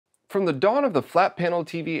From the dawn of the flat panel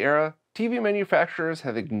TV era, TV manufacturers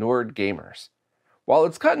have ignored gamers. While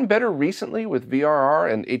it's gotten better recently with VRR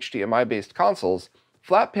and HDMI-based consoles,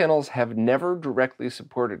 flat panels have never directly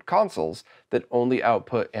supported consoles that only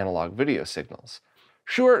output analog video signals.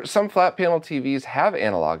 Sure, some flat panel TVs have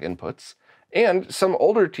analog inputs, and some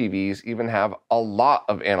older TVs even have a lot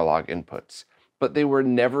of analog inputs, but they were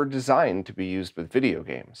never designed to be used with video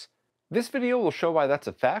games. This video will show why that's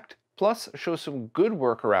a fact, plus show some good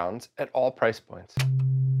workarounds at all price points.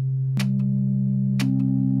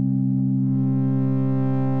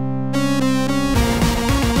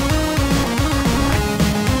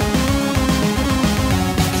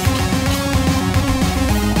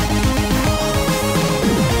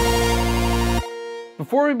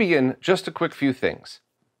 Before we begin, just a quick few things.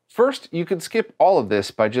 First, you can skip all of this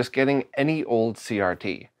by just getting any old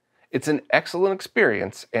CRT. It's an excellent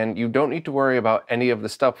experience, and you don't need to worry about any of the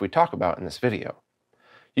stuff we talk about in this video.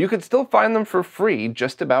 You can still find them for free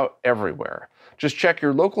just about everywhere. Just check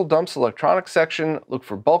your local dumps electronics section, look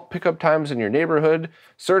for bulk pickup times in your neighborhood,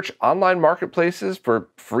 search online marketplaces for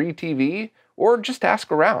free TV, or just ask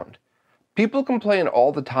around. People complain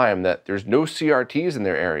all the time that there's no CRTs in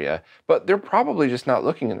their area, but they're probably just not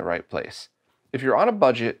looking in the right place. If you're on a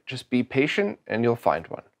budget, just be patient and you'll find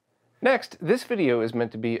one. Next, this video is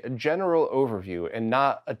meant to be a general overview and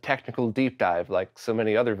not a technical deep dive like so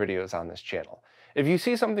many other videos on this channel. If you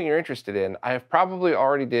see something you're interested in, I have probably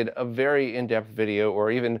already did a very in-depth video or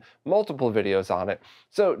even multiple videos on it,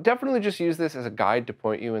 so definitely just use this as a guide to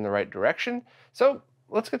point you in the right direction. So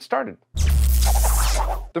let's get started.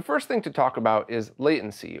 The first thing to talk about is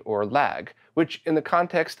latency, or lag, which in the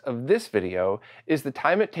context of this video is the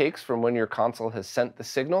time it takes from when your console has sent the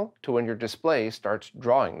signal to when your display starts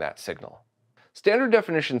drawing that signal. Standard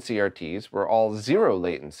definition CRTs were all zero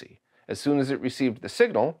latency. As soon as it received the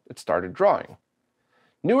signal, it started drawing.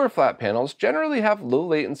 Newer flat panels generally have low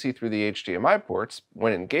latency through the HDMI ports,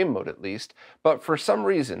 when in game mode at least, but for some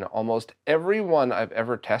reason, almost every one I've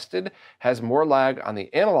ever tested has more lag on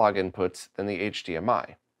the analog inputs than the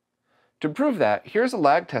HDMI. To prove that, here's a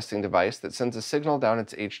lag testing device that sends a signal down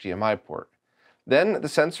its HDMI port. Then the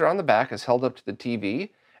sensor on the back is held up to the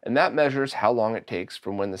TV, and that measures how long it takes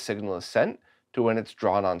from when the signal is sent to when it's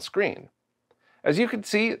drawn on screen. As you can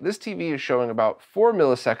see, this TV is showing about 4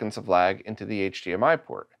 milliseconds of lag into the HDMI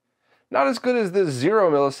port. Not as good as the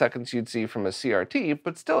 0 milliseconds you'd see from a CRT,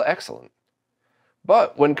 but still excellent.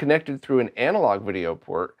 But when connected through an analog video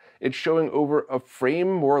port, it's showing over a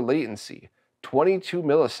frame more latency, 22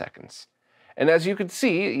 milliseconds. And as you can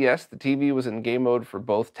see, yes, the TV was in game mode for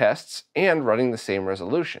both tests and running the same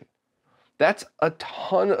resolution. That's a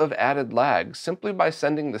ton of added lag simply by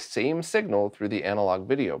sending the same signal through the analog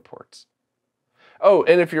video ports. Oh,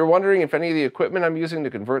 and if you're wondering if any of the equipment I'm using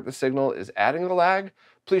to convert the signal is adding the lag,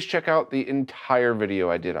 please check out the entire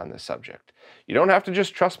video I did on this subject. You don't have to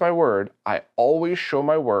just trust my word. I always show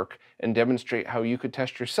my work and demonstrate how you could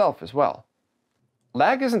test yourself as well.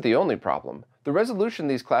 Lag isn't the only problem. The resolution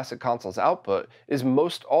these classic consoles output is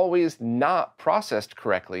most always not processed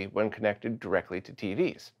correctly when connected directly to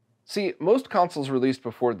TVs. See, most consoles released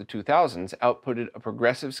before the 2000s outputted a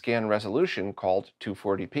progressive scan resolution called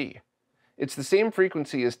 240p. It's the same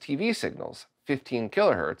frequency as TV signals, 15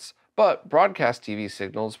 kHz, but broadcast TV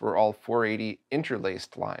signals were all 480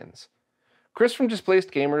 interlaced lines. Chris from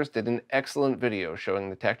Displaced Gamers did an excellent video showing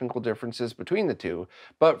the technical differences between the two,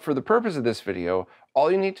 but for the purpose of this video,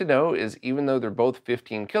 all you need to know is even though they're both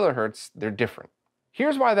 15 kHz, they're different.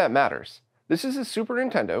 Here's why that matters. This is a Super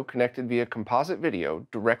Nintendo connected via composite video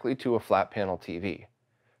directly to a flat panel TV.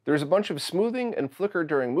 There's a bunch of smoothing and flicker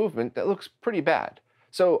during movement that looks pretty bad,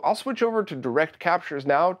 so I'll switch over to direct captures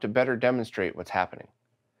now to better demonstrate what's happening.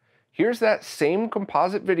 Here's that same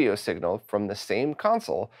composite video signal from the same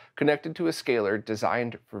console connected to a scaler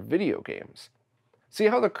designed for video games. See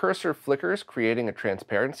how the cursor flickers, creating a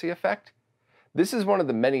transparency effect? This is one of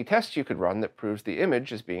the many tests you could run that proves the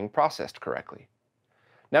image is being processed correctly.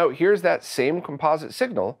 Now here's that same composite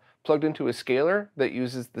signal plugged into a scaler that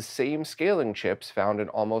uses the same scaling chips found in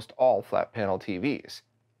almost all flat panel TVs.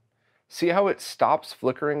 See how it stops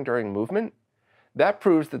flickering during movement? That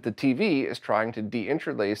proves that the TV is trying to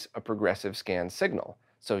deinterlace a progressive scan signal,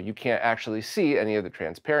 so you can't actually see any of the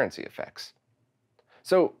transparency effects.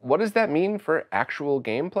 So what does that mean for actual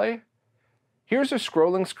gameplay? Here's a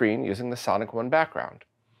scrolling screen using the Sonic 1 background.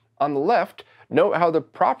 On the left, note how the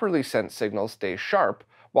properly sent signal stays sharp,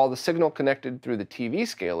 while the signal connected through the TV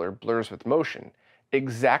scaler blurs with motion,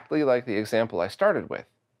 exactly like the example I started with.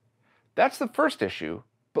 That's the first issue,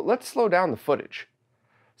 but let's slow down the footage.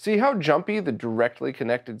 See how jumpy the directly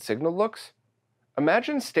connected signal looks?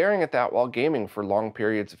 Imagine staring at that while gaming for long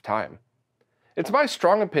periods of time. It's my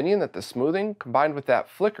strong opinion that the smoothing, combined with that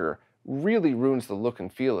flicker, really ruins the look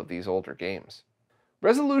and feel of these older games.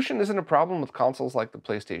 Resolution isn't a problem with consoles like the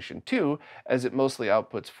PlayStation 2, as it mostly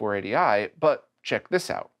outputs 480i, but check this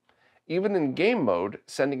out. Even in game mode,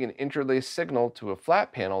 sending an interlaced signal to a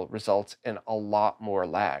flat panel results in a lot more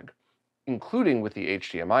lag, including with the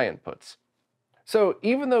HDMI inputs. So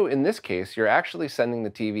even though in this case you're actually sending the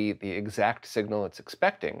TV the exact signal it's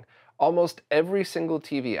expecting, almost every single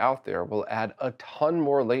TV out there will add a ton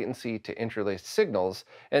more latency to interlaced signals,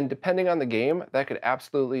 and depending on the game, that could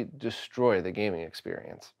absolutely destroy the gaming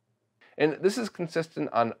experience. And this is consistent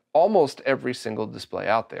on almost every single display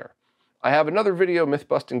out there. I have another video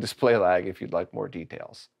myth-busting display lag if you'd like more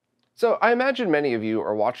details. So I imagine many of you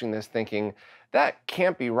are watching this thinking, that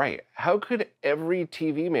can't be right. How could every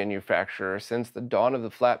TV manufacturer since the dawn of the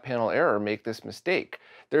flat panel era make this mistake?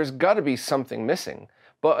 There's got to be something missing.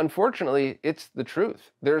 But unfortunately, it's the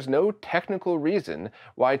truth. There's no technical reason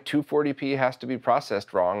why 240p has to be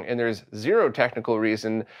processed wrong, and there's zero technical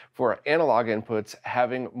reason for analog inputs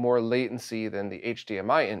having more latency than the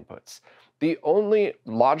HDMI inputs. The only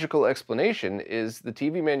logical explanation is the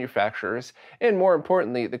TV manufacturers, and more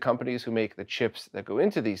importantly, the companies who make the chips that go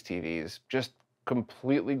into these TVs, just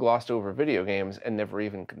completely glossed over video games and never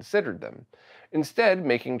even considered them, instead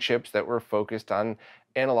making chips that were focused on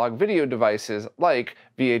analog video devices like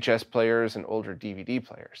VHS players and older DVD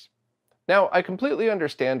players. Now, I completely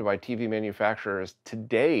understand why TV manufacturers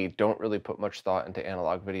today don't really put much thought into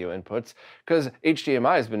analog video inputs, because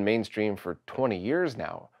HDMI has been mainstream for 20 years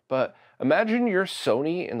now. But imagine you're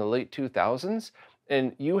Sony in the late 2000s,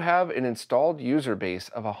 and you have an installed user base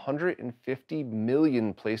of 150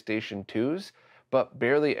 million PlayStation 2s, but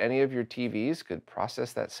barely any of your TVs could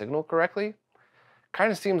process that signal correctly.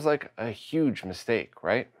 Kind of seems like a huge mistake,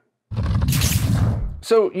 right?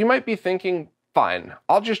 So you might be thinking, fine,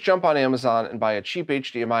 I'll just jump on Amazon and buy a cheap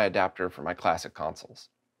HDMI adapter for my classic consoles.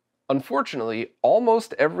 Unfortunately,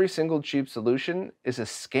 almost every single cheap solution is a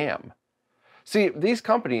scam. See, these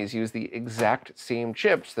companies use the exact same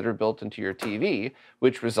chips that are built into your TV,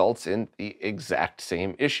 which results in the exact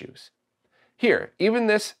same issues. Here, even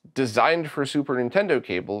this designed for Super Nintendo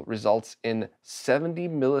cable results in 70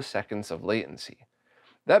 milliseconds of latency.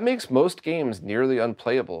 That makes most games nearly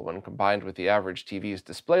unplayable when combined with the average TV's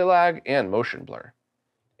display lag and motion blur.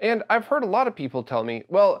 And I've heard a lot of people tell me,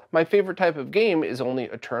 well, my favorite type of game is only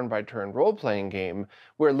a turn-by-turn role-playing game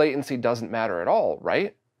where latency doesn't matter at all,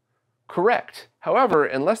 right? Correct. However,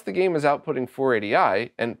 unless the game is outputting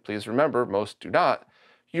 480i, and please remember, most do not,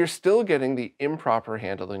 you're still getting the improper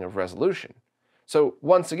handling of resolution. So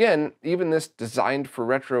once again, even this designed for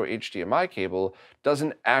retro HDMI cable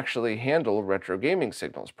doesn't actually handle retro gaming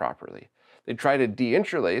signals properly. They try to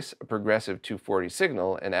deinterlace a progressive 240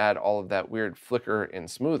 signal and add all of that weird flicker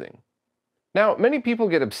and smoothing. Now, many people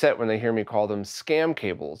get upset when they hear me call them scam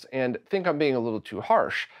cables and think I'm being a little too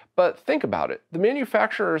harsh, but think about it. The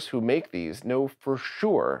manufacturers who make these know for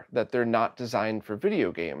sure that they're not designed for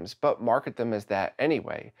video games, but market them as that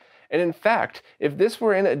anyway. And in fact, if this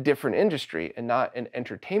were in a different industry and not an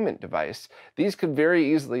entertainment device, these could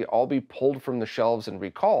very easily all be pulled from the shelves and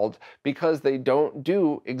recalled because they don't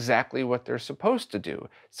do exactly what they're supposed to do: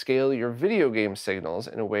 scale your video game signals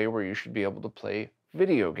in a way where you should be able to play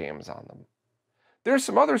video games on them. There's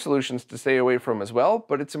some other solutions to stay away from as well,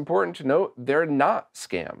 but it's important to note they're not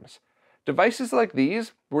scams. Devices like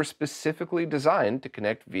these were specifically designed to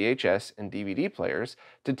connect VHS and DVD players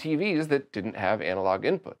to TVs that didn't have analog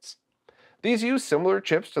inputs. These use similar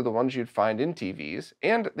chips to the ones you'd find in TVs,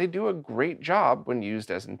 and they do a great job when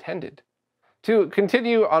used as intended. To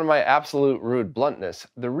continue on my absolute rude bluntness,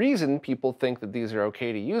 the reason people think that these are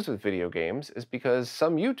okay to use with video games is because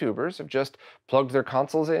some YouTubers have just plugged their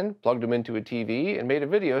consoles in, plugged them into a TV, and made a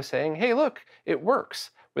video saying, hey look, it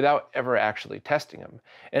works, without ever actually testing them.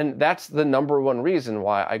 And that's the #1 reason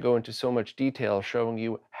why I go into so much detail showing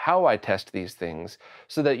you how I test these things,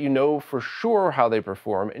 so that you know for sure how they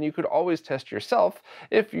perform, and you could always test yourself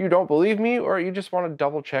if you don't believe me or you just want to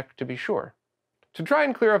double check to be sure. To try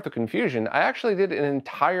and clear up the confusion, I actually did an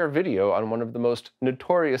entire video on one of the most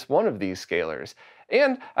notorious one of these scalers,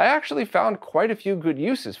 and I actually found quite a few good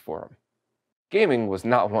uses for them. Gaming was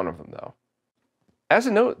not one of them, though. As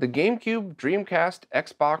a note, the GameCube, Dreamcast,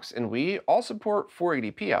 Xbox, and Wii all support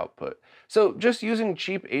 480p output, so just using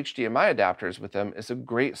cheap HDMI adapters with them is a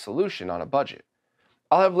great solution on a budget.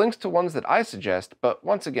 I'll have links to ones that I suggest, but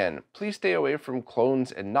once again, please stay away from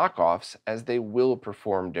clones and knockoffs as they will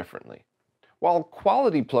perform differently. While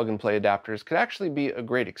quality plug-and-play adapters could actually be a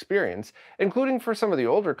great experience, including for some of the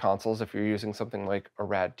older consoles if you're using something like a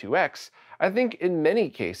Rad2X, I think in many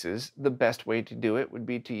cases, the best way to do it would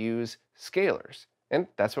be to use scalers. And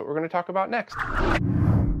that's what we're going to talk about next.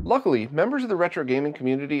 Luckily, members of the retro gaming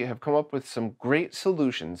community have come up with some great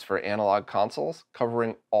solutions for analog consoles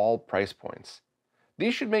covering all price points.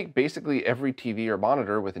 These should make basically every TV or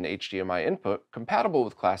monitor with an HDMI input compatible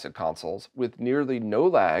with classic consoles with nearly no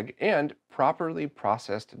lag and properly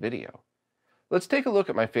processed video. Let's take a look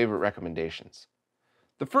at my favorite recommendations.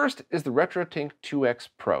 The first is the RetroTink 2X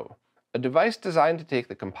Pro, a device designed to take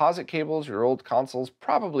the composite cables your old consoles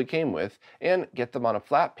probably came with and get them on a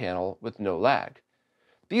flat panel with no lag.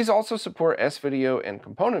 These also support S-video and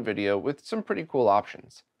component video with some pretty cool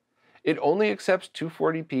options. It only accepts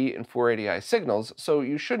 240p and 480i signals, so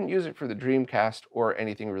you shouldn't use it for the Dreamcast or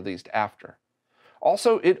anything released after.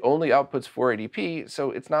 Also, it only outputs 480p, so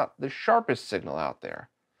it's not the sharpest signal out there.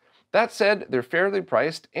 That said, they're fairly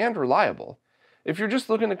priced and reliable. If you're just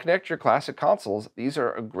looking to connect your classic consoles, these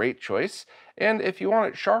are a great choice, and if you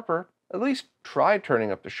want it sharper, at least try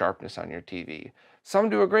turning up the sharpness on your TV. Some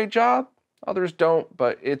do a great job, others don't,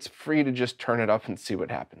 but it's free to just turn it up and see what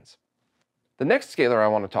happens. The next scaler I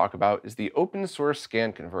want to talk about is the Open Source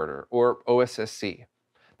Scan Converter, or OSSC.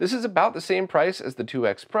 This is about the same price as the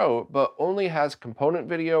 2X Pro, but only has component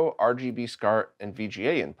video, RGB SCART, and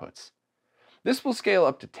VGA inputs. This will scale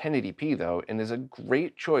up to 1080p though, and is a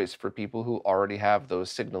great choice for people who already have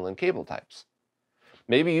those signal and cable types.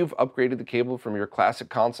 Maybe you've upgraded the cable from your classic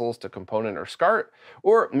consoles to component or SCART,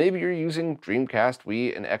 or maybe you're using Dreamcast,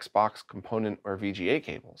 Wii, and Xbox component or VGA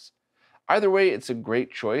cables. Either way, it's a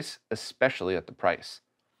great choice, especially at the price.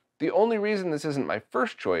 The only reason this isn't my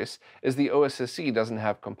first choice is the OSSC doesn't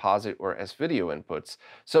have composite or S-video inputs,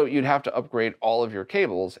 so you'd have to upgrade all of your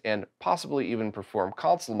cables and possibly even perform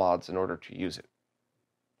console mods in order to use it.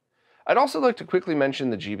 I'd also like to quickly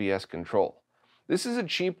mention the GBS control. This is a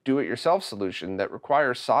cheap do-it-yourself solution that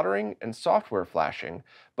requires soldering and software flashing,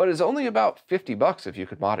 but is only about $50 if you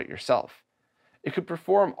could mod it yourself. It could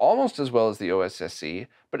perform almost as well as the OSSC,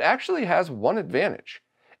 but actually has one advantage.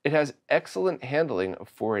 It has excellent handling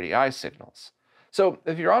of 480i signals. So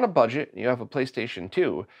if you're on a budget and you have a PlayStation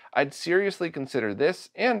 2, I'd seriously consider this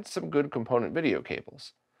and some good component video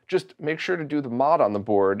cables. Just make sure to do the mod on the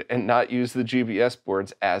board and not use the GBS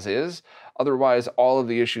boards as is, otherwise all of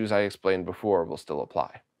the issues I explained before will still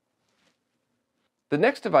apply. The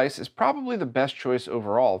next device is probably the best choice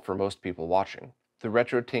overall for most people watching, the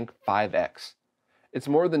RetroTink 5X. It's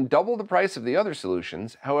more than double the price of the other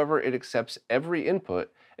solutions, however it accepts every input,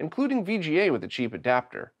 including VGA with a cheap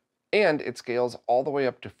adapter, and it scales all the way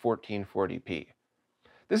up to 1440p.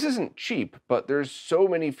 This isn't cheap, but there's so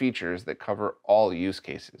many features that cover all use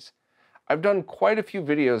cases. I've done quite a few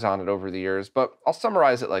videos on it over the years, but I'll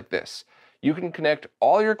summarize it like this. You can connect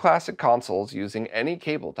all your classic consoles using any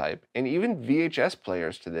cable type, and even VHS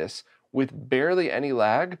players to this, with barely any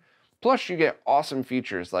lag. Plus, you get awesome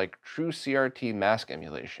features like true CRT mask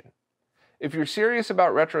emulation. If you're serious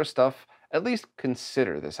about retro stuff, at least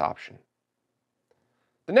consider this option.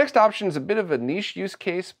 The next option is a bit of a niche use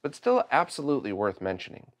case, but still absolutely worth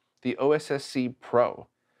mentioning, the OSSC Pro.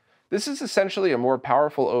 This is essentially a more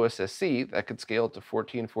powerful OSSC that could scale to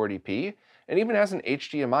 1440p and even has an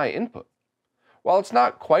HDMI input. While it's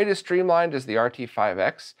not quite as streamlined as the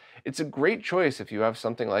RT5X, it's a great choice if you have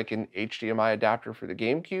something like an HDMI adapter for the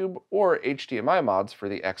GameCube or HDMI mods for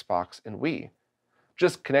the Xbox and Wii.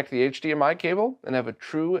 Just connect the HDMI cable and have a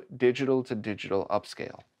true digital-to-digital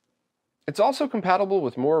upscale. It's also compatible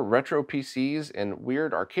with more retro PCs and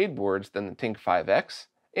weird arcade boards than the Tink 5X,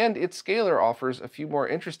 and its scaler offers a few more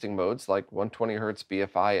interesting modes like 120Hz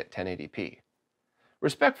BFI at 1080p.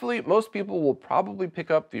 Respectfully, most people will probably pick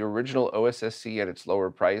up the original OSSC at its lower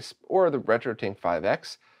price, or the RetroTink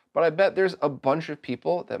 5X, but I bet there's a bunch of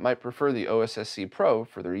people that might prefer the OSSC Pro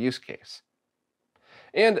for their use case.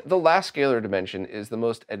 And the last scaler to mention is the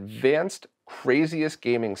most advanced, craziest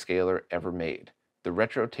gaming scaler ever made, the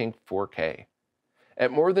RetroTink 4K.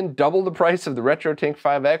 At more than double the price of the RetroTink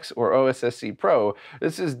 5X or OSSC Pro,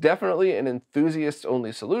 this is definitely an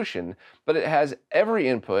enthusiast-only solution, but it has every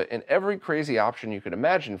input and every crazy option you could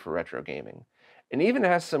imagine for retro gaming, and even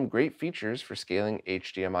has some great features for scaling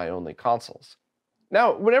HDMI-only consoles.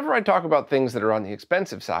 Now, whenever I talk about things that are on the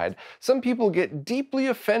expensive side, some people get deeply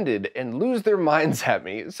offended and lose their minds at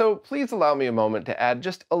me, so please allow me a moment to add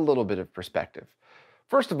just a little bit of perspective.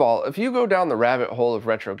 First of all, if you go down the rabbit hole of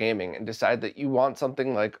retro gaming and decide that you want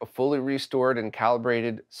something like a fully restored and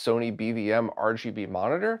calibrated Sony BVM RGB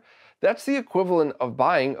monitor, That's the equivalent of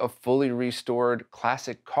buying a fully restored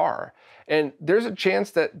classic car. And there's a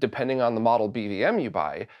chance that depending on the model BVM you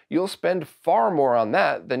buy, you'll spend far more on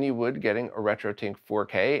that than you would getting a RetroTink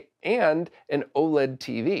 4K and an OLED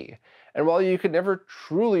TV. And while you could never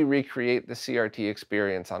truly recreate the CRT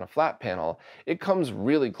experience on a flat panel, it comes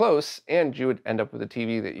really close, and you would end up with a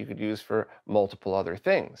TV that you could use for multiple other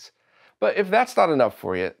things. But if that's not enough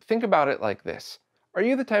for you, think about it like this. Are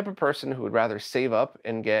you the type of person who would rather save up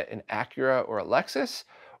and get an Acura or a Lexus?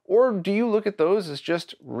 Or do you look at those as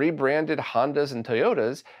just rebranded Hondas and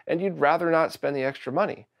Toyotas and you'd rather not spend the extra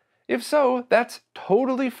money? If so, that's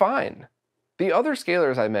totally fine. The other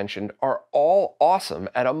scalers I mentioned are all awesome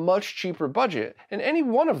at a much cheaper budget, and any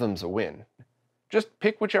one of them's a win. Just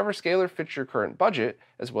pick whichever scaler fits your current budget,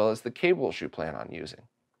 as well as the cables you plan on using.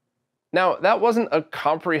 Now, that wasn't a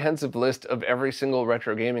comprehensive list of every single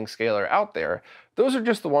retro gaming scaler out there. Those are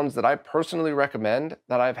just the ones that I personally recommend,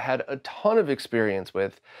 that I've had a ton of experience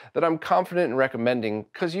with, that I'm confident in recommending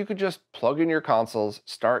because you could just plug in your consoles,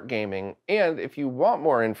 start gaming, and if you want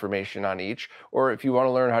more information on each, or if you want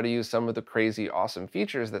to learn how to use some of the crazy awesome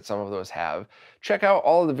features that some of those have, check out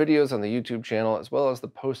all of the videos on the YouTube channel as well as the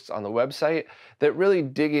posts on the website that really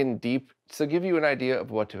dig in deep to give you an idea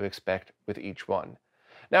of what to expect with each one.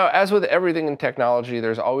 Now, as with everything in technology,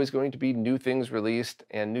 there's always going to be new things released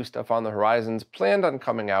and new stuff on the horizons planned on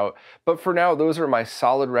coming out, but for now, those are my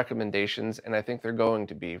solid recommendations, and I think they're going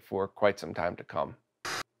to be for quite some time to come.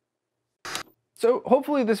 So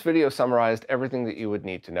hopefully this video summarized everything that you would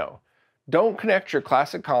need to know. Don't connect your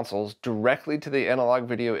classic consoles directly to the analog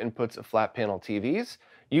video inputs of flat panel TVs.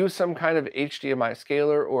 Use some kind of HDMI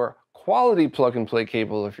scaler or quality plug-and-play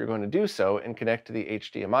cable if you're going to do so, and connect to the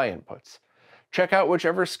HDMI inputs. Check out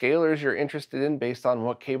whichever scalers you're interested in based on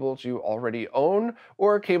what cables you already own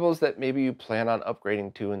or cables that maybe you plan on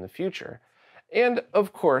upgrading to in the future. And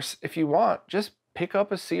of course, if you want, just pick up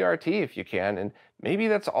a CRT if you can, and maybe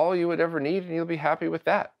that's all you would ever need and you'll be happy with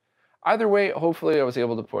that. Either way, hopefully I was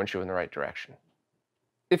able to point you in the right direction.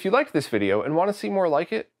 If you liked this video and want to see more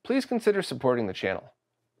like it, please consider supporting the channel.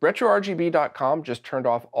 RetroRGB.com just turned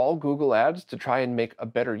off all Google ads to try and make a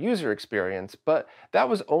better user experience, but that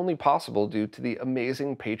was only possible due to the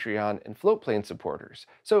amazing Patreon and Floatplane supporters,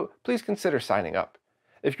 so please consider signing up.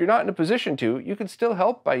 If you're not in a position to, you can still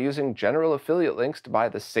help by using general affiliate links to buy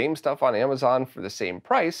the same stuff on Amazon for the same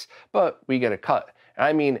price, but we get a cut. And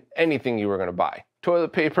I mean anything you were going to buy.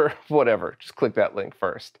 Toilet paper, whatever, just click that link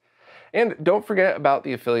first. And don't forget about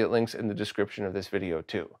the affiliate links in the description of this video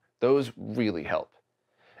too. Those really help.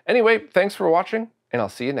 Anyway, thanks for watching, and I'll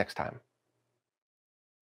see you next time.